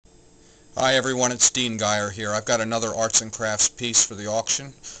Hi everyone, it's Dean Geyer here. I've got another arts and crafts piece for the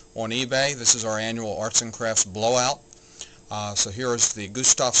auction on eBay. This is our annual arts and crafts blowout. So here is the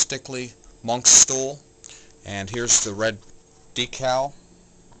Gustav Stickley monk stool, and here's the red decal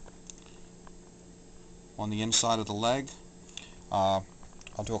on the inside of the leg. I'll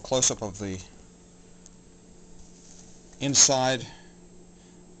do a close-up of the inside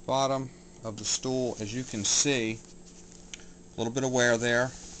bottom of the stool. As you can see, a little bit of wear there.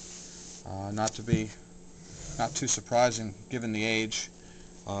 Not too surprising given the age.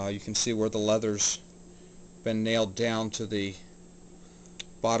 You can see where the leather's been nailed down to the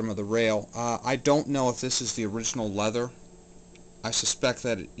bottom of the rail. I don't know if this is the original leather. I suspect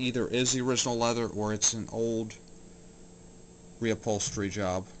that it either is the original leather or it's an old reupholstery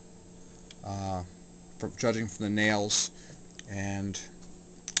job, judging from the nails and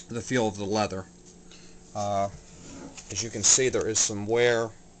the feel of the leather. As you can see, there is some wear,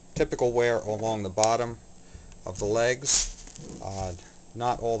 typical wear along the bottom of the legs.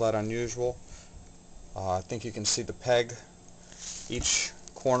 Not all that unusual. I think you can see the peg. Each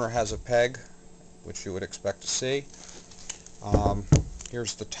corner has a peg, which you would expect to see.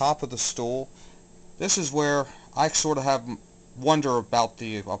 Here's the top of the stool. This is where I sort of wonder about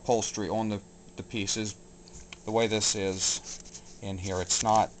the upholstery on the pieces. The way this is in here, it's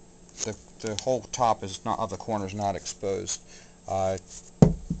not, the whole top is not, of the corner is not exposed.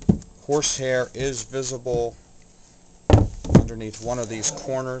 Horsehair is visible underneath one of these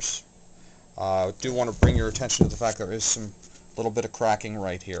corners. I do want to bring your attention to the fact there is some little bit of cracking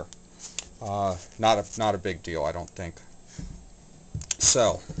right here. Not a big deal, I don't think.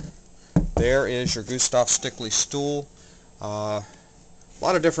 So there is your Gustav Stickley stool. A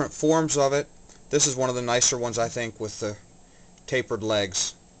lot of different forms of it. This is one of the nicer ones, I think, with the tapered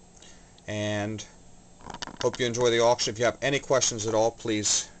legs. And hope you enjoy the auction. If you have any questions at all,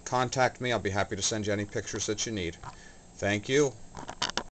 please contact me. I'll be happy to send you any pictures that you need. Thank you.